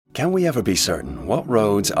Can we ever be certain what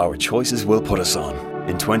roads our choices will put us on?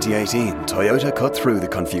 In 2018, Toyota cut through the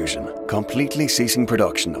confusion, completely ceasing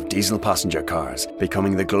production of diesel passenger cars,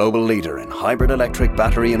 becoming the global leader in hybrid electric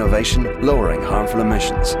battery innovation, lowering harmful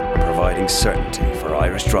emissions, and providing certainty for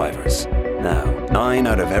Irish drivers. Now, 9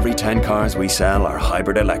 out of every 10 cars we sell are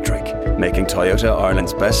hybrid electric, making Toyota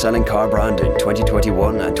Ireland's best-selling car brand in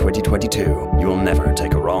 2021 and 2022. You will never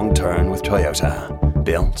take a wrong turn with Toyota.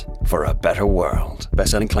 Built for a better world.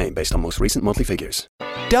 Best-selling claim based on most recent monthly figures.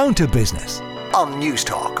 Down to business on News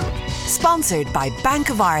Talk. Sponsored by Bank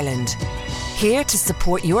of Ireland. Here to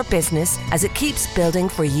support your business as it keeps building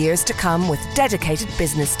for years to come with dedicated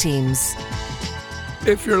business teams.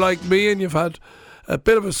 If you're like me and you've had a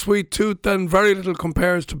bit of a sweet tooth, then very little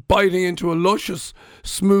compares to biting into a luscious,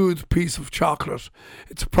 smooth piece of chocolate.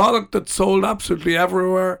 It's a product that's sold absolutely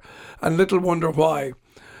everywhere, and little wonder why.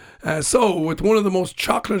 So, with one of the most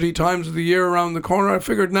chocolatey times of the year around the corner, I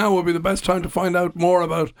figured now would be the best time to find out more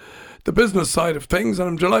about the business side of things, and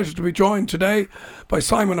I'm delighted to be joined today by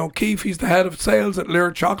Simon O'Keefe. He's the head of sales at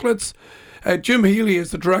Lear Chocolates. Jim Healy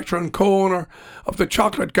is the director and co-owner of the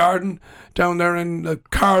Chocolate Garden down there in the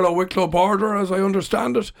Carlow-Wicklow border, as I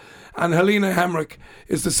understand it. And Helena Hemrick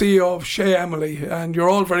is the CEO of Chez Emily, and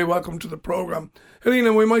you're all very welcome to the programme.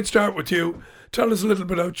 Helena, we might start with you. Tell us a little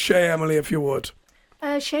bit about Chez Emily, if you would.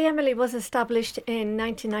 Chez Emily was established in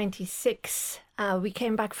 1996. We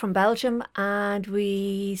came back from Belgium and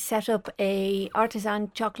we set up a artisan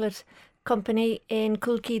chocolate company in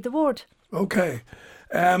Coolkey, the Ward. Okay.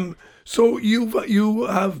 So you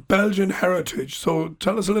have Belgian heritage. So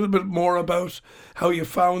tell us a little bit more about how you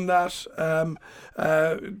found that.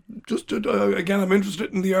 Again, I'm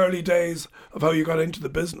interested in the early days of how you got into the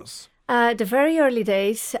business. The very early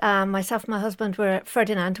days, myself and my husband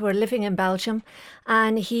Ferdinand were living in Belgium,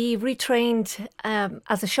 and he retrained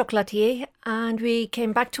as a chocolatier, and we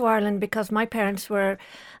came back to Ireland because my parents were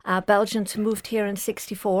Belgians who moved here in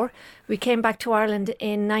 1964. We came back to Ireland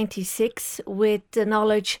in 1996 with the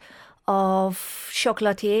knowledge of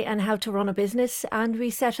chocolatier and how to run a business, and we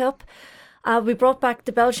set up. We brought back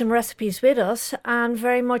the Belgian recipes with us, and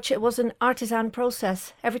very much it was an artisan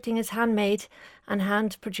process. Everything is handmade and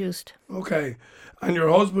hand produced. Okay. And your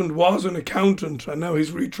husband was an accountant and now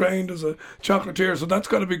he's retrained as a chocolatier, so that's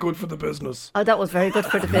got to be good for the business. Oh, that was very good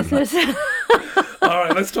for the business. All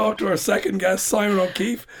right, let's talk to our second guest, Simon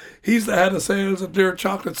O'Keefe. He's the head of sales at Lear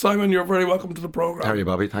Chocolate. Simon, you're very welcome to the programme. How are you,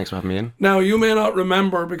 Bobby? Thanks for having me in. Now, you may not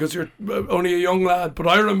remember because you're only a young lad, but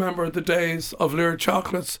I remember the days of Lear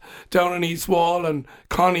Chocolates down in East Wall and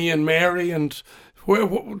Connie and Mary and...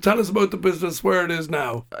 tell us about the business, where it is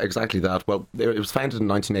now. Exactly that. Well, it was founded in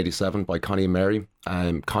 1987 by Connie and Mary.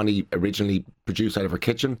 Connie originally produced out of her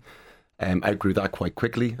kitchen, outgrew that quite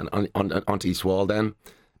quickly and onto East Wall then.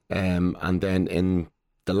 And then in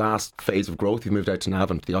the last phase of growth, we moved out to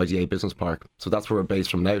Navan, the IDA Business Park. So that's where we're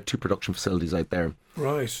based from now, 2 production facilities out there.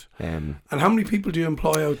 Right. And how many people do you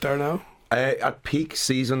employ out there now? At peak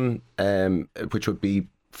season, which would be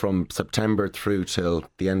from September through till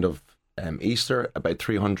the end of Easter, about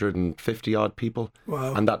 350 odd people.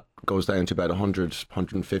 Wow. And that goes down to about 100,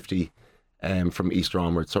 150 from Easter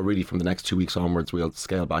onwards. So really from the next 2 weeks onwards, we'll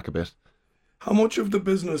scale back a bit. How much of the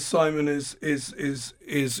business, Simon, is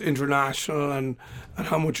international and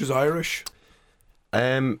how much is Irish?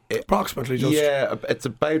 Approximately, just. Yeah, it's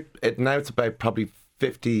about probably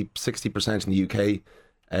 50-60% in the UK,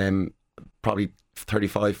 probably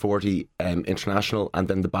 35-40 international, and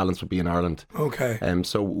then the balance would be in Ireland. Okay.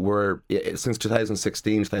 So we're since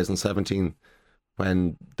 2016, 2017,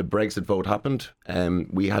 when the Brexit vote happened,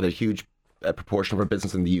 we had a huge proportion of our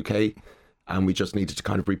business in the UK, and we just needed to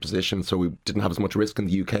kind of reposition. So we didn't have as much risk in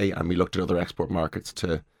the UK, and we looked at other export markets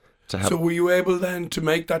to help. So were you able then to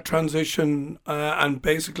make that transition and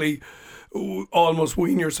basically almost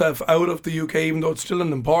wean yourself out of the UK, even though it's still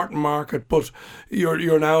an important market, but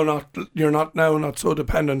you're not so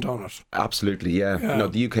dependent on it? Absolutely, yeah. No,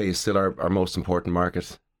 the UK is still our most important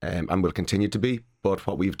market, and will continue to be. But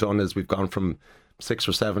what we've done is we've gone from 6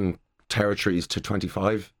 or 7 territories to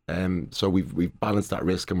 25. So we've balanced that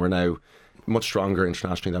risk, and we're now much stronger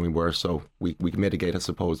internationally than we were, so we mitigate, I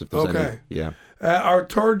suppose, if there's any. Yeah. Our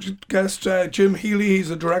third guest, Jim Healy, he's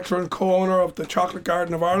a director and co-owner of the Chocolate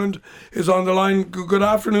Garden of Ireland, is on the line. Good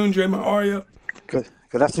afternoon, Jim. How are you? Good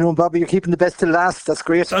afternoon, Bobby. You're keeping the best till last. That's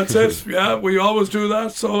great. That's it. Yeah, we always do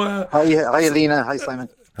that. So hi, Alina. Hi, Simon.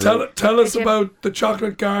 Tell us about the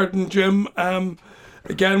Chocolate Garden, Jim.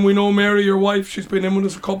 Again, we know Mary, your wife. She's been in with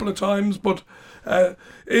us a couple of times, but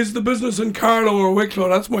Is the business in Carlow or Wicklow?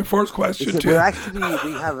 That's my first question to you.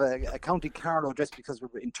 We have a County Carlow just because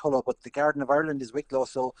we're in Tullow, but the Garden of Ireland is Wicklow,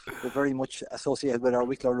 so we're very much associated with our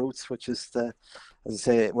Wicklow roots, which is as I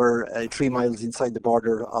say, we're 3 miles inside the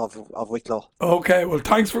border of Wicklow. Okay, well,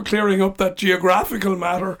 thanks for clearing up that geographical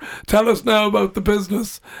matter. Tell us now about the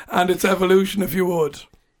business and its evolution, if you would.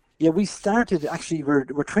 Yeah, we started, actually, we're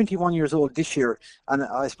 21 years old this year, and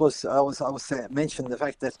I suppose I was mention the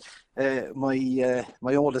fact that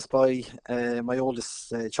my oldest boy, my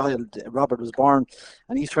oldest child, Robert, was born,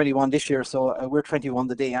 and he's 21 this year, so we're 21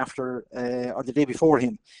 the day after, or the day before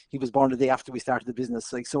him. He was born the day after we started the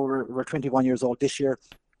business. So we're 21 years old this year.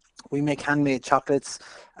 We make handmade chocolates,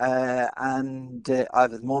 and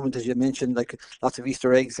at the moment, as you mentioned, like lots of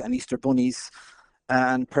Easter eggs and Easter bunnies,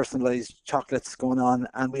 and personalized chocolates going on,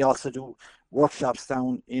 and we also do workshops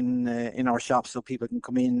down in our shop, so people can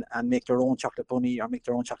come in and make their own chocolate bunny or make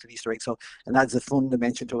their own chocolate Easter egg. So, and adds a fun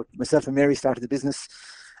dimension to it. Myself and Mary started the business,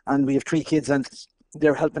 and we have 3 kids, and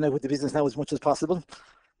they're helping out with the business now as much as possible.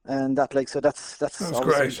 And that's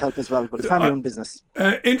great. Help as well. But it's family-owned business.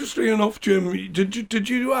 Interesting enough, Jim, did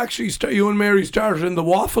you actually start? You and Mary started in the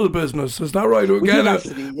waffle business, is that right?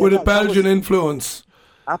 With a Belgian influence.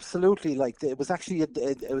 Absolutely, like it was actually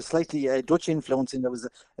it was slightly a Dutch influence, and there was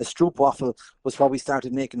a stroop waffle was what we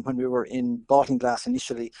started making when we were in Baltinglass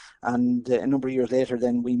initially, and a number of years later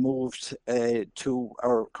then we moved to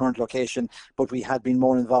our current location, but we had been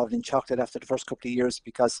more involved in chocolate after the first couple of years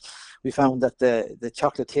because we found that the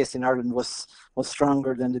chocolate taste in Ireland was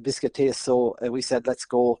stronger than the biscuit taste, so we said let's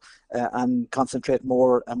go and concentrate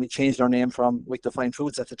more, and we changed our name from Wicklow Fine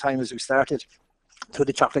Foods at the time as we started to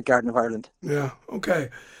the Chocolate Garden of Ireland. Yeah, okay.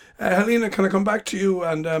 Helena, can I come back to you,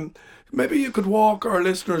 and maybe you could walk our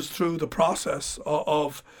listeners through the process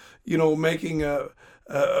of making a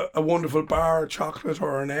wonderful bar of chocolate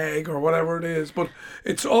or an egg or whatever it is, but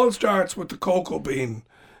it all starts with the cocoa bean.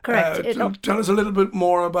 Correct. Tell us a little bit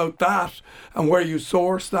more about that and where you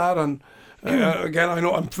source that, and again, I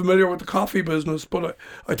know I'm familiar with the coffee business, but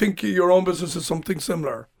I think your own business is something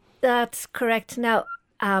similar. That's correct. Now,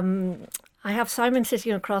 I have Simon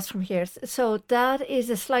sitting across from here. So that is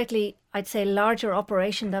a slightly, I'd say, larger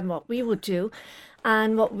operation than what we would do.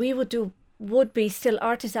 And what we would do would be still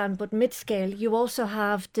artisan, but mid-scale. You also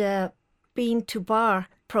have the bean to bar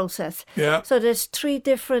process. Yeah. So there's 3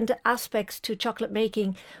 different aspects to chocolate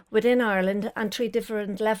making within Ireland, and 3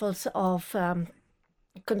 different levels of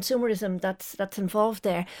consumerism that's involved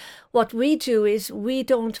there. What we do is we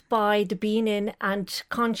don't buy the bean in and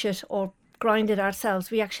conch it or grind it ourselves.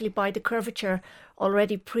 We actually buy the curvature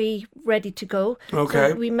already ready to go. Okay.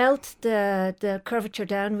 So we melt the curvature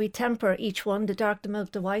down. We temper each one, the dark, the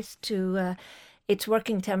milk, the white, to its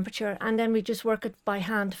working temperature, and then we just work it by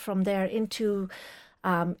hand from there into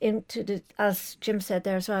the, as Jim said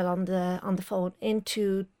there as well on the phone,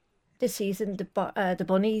 into the season, the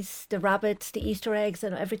bunnies, the rabbits, the Easter eggs,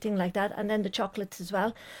 and everything like that, and then the chocolates as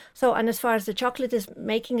well. So, and as far as the chocolate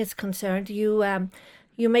making is concerned,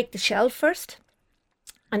 you make the shell first,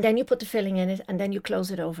 and then you put the filling in it, and then you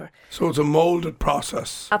close it over. So it's a moulded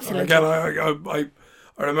process. Absolutely. Again,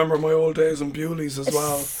 I remember my old days in Bewley's as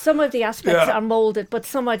well. Some of the aspects are moulded, but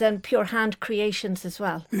some are then pure hand creations as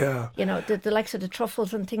well. Yeah. The likes of the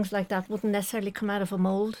truffles and things like that wouldn't necessarily come out of a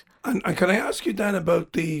mould. And can I ask you then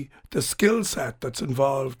about the skill set that's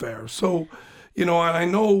involved there? So, and I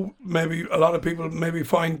know maybe a lot of people maybe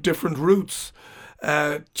find different routes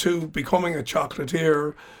to becoming a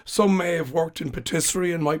chocolatier. Some may have worked in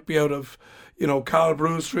patisserie and might be out of, Cal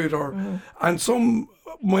Brew Street, and some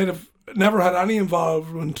might have never had any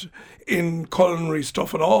involvement in culinary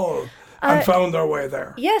stuff at all and found their way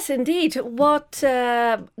there. Yes, indeed. What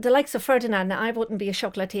the likes of Ferdinand, now I wouldn't be a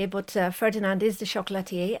chocolatier, but Ferdinand is the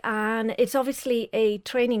chocolatier, and it's obviously a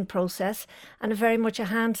training process and very much a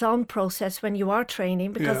hands-on process when you are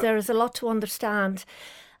training, because there is a lot to understand.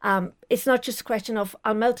 It's not just a question of,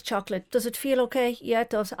 I'll melt the chocolate. Does it feel okay? Yeah, it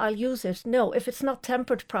does. I'll use it. No, if it's not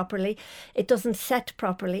tempered properly, it doesn't set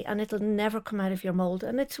properly, and it'll never come out of your mould,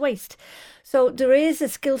 and it's waste. So there is a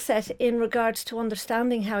skill set in regards to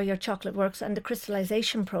understanding how your chocolate works and the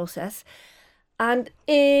crystallization process. And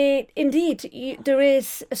indeed, there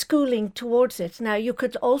is a schooling towards it. Now, you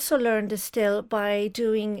could also learn this still by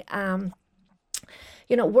doing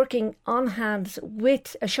working on hands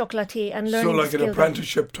with a chocolatier and learning. So like an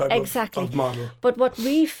apprenticeship type of model. But what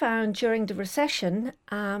we found during the recession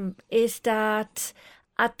is that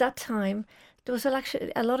at that time, there was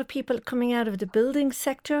actually a lot of people coming out of the building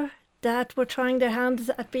sector that were trying their hands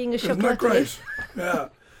at being a chocolatier. Isn't that great? Yeah.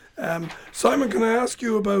 Simon, can I ask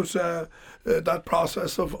you about that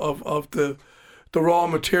process of the the raw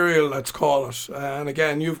material, let's call it. And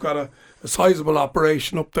again, you've got a sizable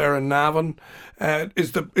operation up there in Navan.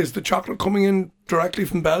 Is the chocolate coming in directly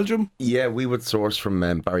from Belgium? Yeah, we would source from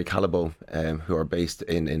Barry Callebaut, who are based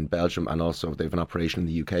in Belgium, and also they have an operation in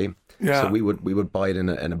the UK. Yeah. So we would buy it in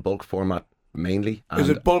a bulk format mainly. Is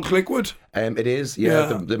it bulk liquid? It is, yeah.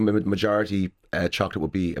 The majority chocolate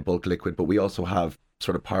would be a bulk liquid, but we also have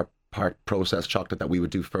sort of part processed chocolate that we would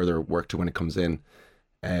do further work to when it comes in.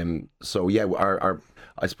 So yeah,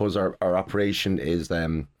 I suppose our operation is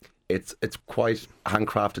it's quite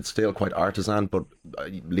handcrafted still, quite artisan, but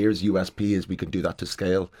Lear's USP is we can do that to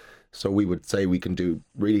scale. So we would say we can do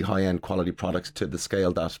really high end quality products to the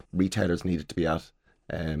scale that retailers need it to be at.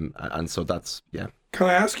 And so that's, yeah. Can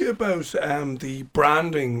I ask you about the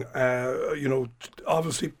branding?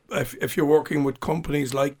 Obviously, if you're working with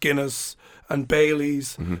companies like Guinness and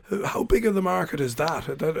Bailey's, how big of the market is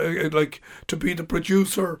that? Like, to be the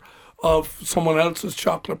producer of someone else's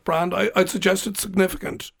chocolate brand, I'd suggest it's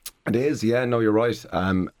significant. It is, yeah, no, you're right.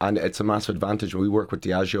 And it's a massive advantage. We work with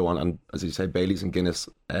Diageo and as you say, Bailey's and Guinness,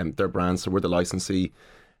 their brands, so we're the licensee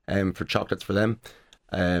for chocolates for them.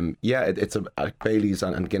 It's Bailey's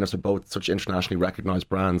and Guinness are both such internationally recognised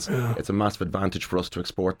brands. Yeah. It's a massive advantage for us to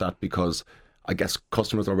export that because I guess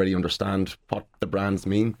customers already understand what the brands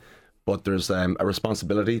mean, but there's a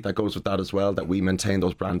responsibility that goes with that as well, that we maintain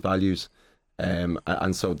those brand values. And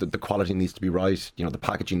so the quality needs to be right, the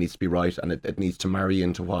packaging needs to be right, and it needs to marry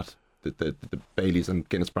into what the Bailey's and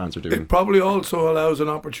Guinness brands are doing. It probably also allows an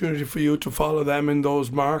opportunity for you to follow them in those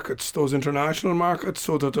markets, those international markets,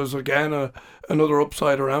 so that there's again another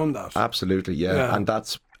upside around that. Absolutely, yeah. And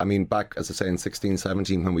that's, back, as I say, in 16,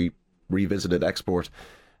 17, when we revisited export,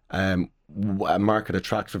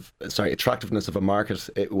 attractiveness of a market,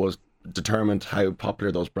 it was determined how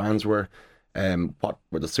popular those brands were. What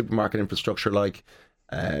were the supermarket infrastructure like?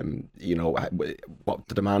 What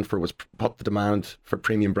the demand for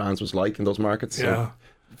premium brands was like in those markets. Yeah,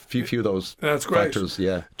 so few of those. That's great. Factors,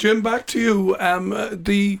 yeah. Jim, back to you.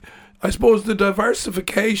 I suppose the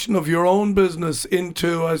diversification of your own business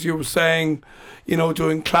into, as you were saying,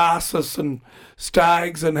 doing classes and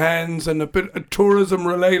stags and hens and a bit of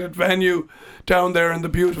tourism-related venue down there in the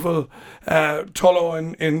beautiful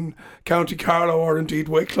Tullow in County Carlow, or indeed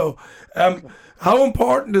Wicklow. How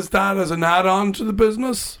important is that as an add-on to the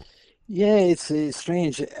business? Yeah, it's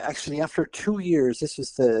strange. Actually, after 2 years, this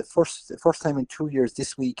was the first time in 2 years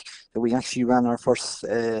this week that we actually ran our first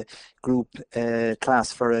group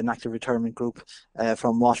class for an active retirement group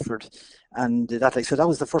from Watford. And that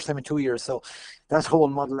was the first time in 2 years. So that whole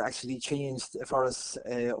model actually changed for us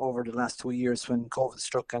over the last 2 years when COVID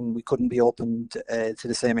struck and we couldn't be opened to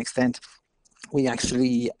the same extent. We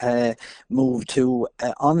actually moved to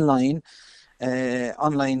online.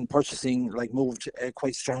 Online purchasing moved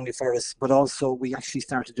quite strongly for us, but also we actually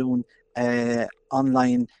started doing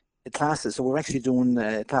online classes. So we're actually doing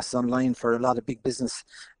classes online for a lot of big business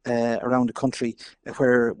around the country,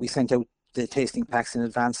 where we sent out the tasting packs in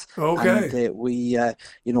advance. Okay. And we, a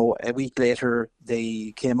week later,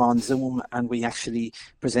 they came on Zoom and we actually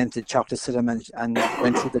presented chocolates to them and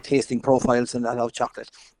went through the tasting profiles and allowed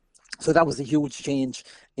chocolate. So that was a huge change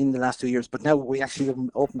in the last 2 years. But now we actually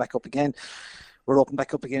open back up again. We're open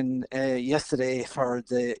back up again yesterday for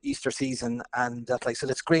the Easter season, and so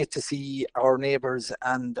it's great to see our neighbours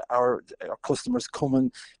and our customers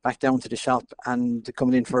coming back down to the shop and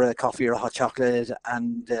coming in for a coffee or a hot chocolate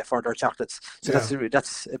and for their chocolates. So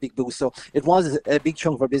that's a big boost. So it was a big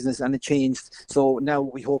chunk of our business and it changed. So now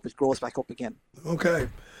we hope it grows back up again. Okay.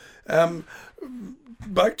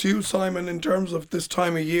 Back to you, Simon, in terms of this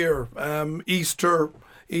time of year, Easter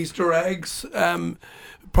eggs.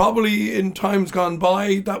 Probably in times gone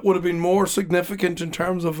by, that would have been more significant in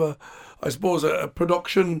terms of a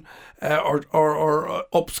production or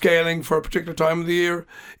upscaling for a particular time of the year.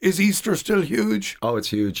 Is Easter still huge? Oh,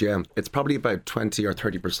 it's huge, yeah. It's probably about 20 or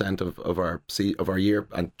 30% of our year,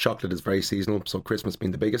 and chocolate is very seasonal, so Christmas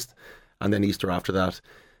being the biggest, and then Easter after that.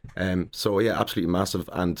 So yeah, absolutely massive.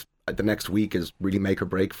 And the next week is really make or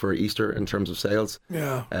break for Easter in terms of sales.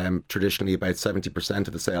 Yeah. Traditionally, about 70%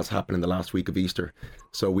 of the sales happen in the last week of Easter.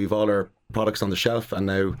 So we've all our products on the shelf, and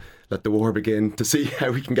now let the war begin to see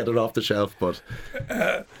how we can get it off the shelf. But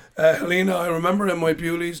Helena, I remember in my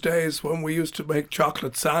Bewley's days when we used to make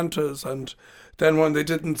chocolate Santas, and then when they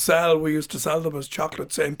didn't sell, we used to sell them as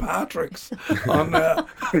chocolate St. Patrick's on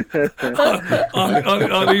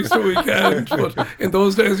Easter weekend. But in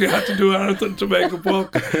those days, you had to do anything to make a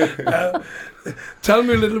buck. Tell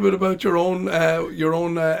me a little bit about your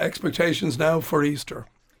own expectations now for Easter.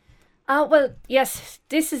 Well, yes,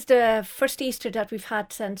 this is the first Easter that we've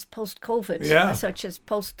had since post-COVID, such as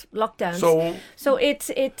post-lockdown. So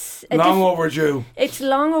it's long overdue. It's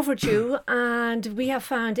long overdue, and we have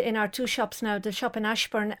found in our two shops now, the shop in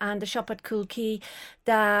Ashbourne and the shop at Cool Key,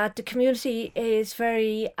 that the community is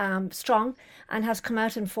very strong and has come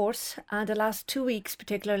out in force the last 2 weeks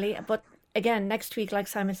particularly. But again, next week, like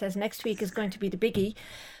Simon says, next week is going to be the biggie.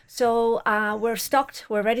 So we're stocked,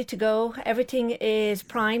 we're ready to go. Everything is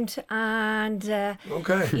primed, and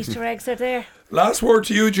Easter eggs are there. Last word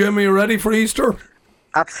to you, Jim. Are you ready for Easter?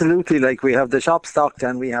 Absolutely. Like, we have the shop stocked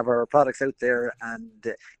and we have our products out there, and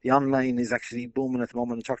the online is actually booming at the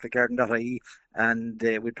moment, chocolategarden.ie, and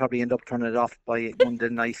we'd probably end up turning it off by Monday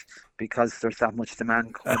night because there's that much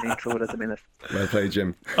demand coming in through it at the minute. Well played,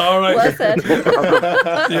 Jim. All right. Well said.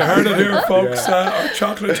 You heard it here, folks. Our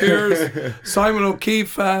chocolatiers, Simon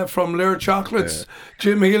O'Keefe from Lear Chocolates,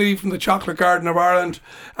 Jim Healy from the Chocolate Garden of Ireland,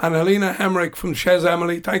 and Helena Hemrick from Chez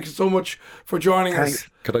Emily. Thank you so much for joining us.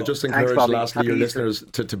 Could I just encourage lastly your listeners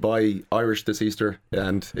to buy Irish this Easter,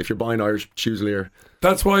 and if you're buying Irish, choose Lear.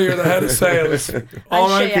 That's why you're the head of sales. All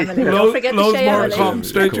right, don't forget loads more to Emily. come.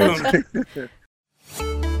 Stay tuned.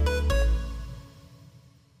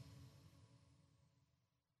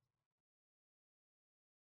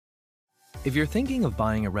 If you're thinking of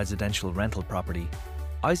buying a residential rental property,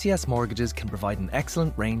 ICS Mortgages can provide an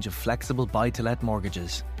excellent range of flexible buy-to-let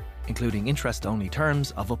mortgages, including interest-only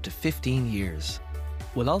terms of up to 15 years.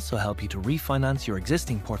 We'll also help you to refinance your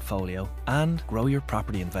existing portfolio and grow your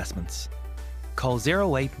property investments. Call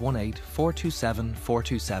 0818 427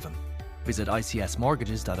 427, visit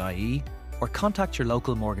icsmortgages.ie, or contact your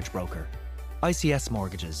local mortgage broker. ICS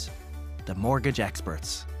Mortgages, the mortgage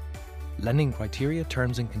experts. Lending criteria,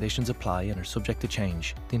 terms and conditions apply and are subject to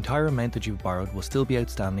change. The entire amount that you've borrowed will still be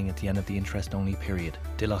outstanding at the end of the interest-only period.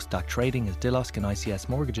 Dilos Trading as Dilos and ICS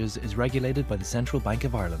Mortgages is regulated by the Central Bank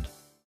of Ireland.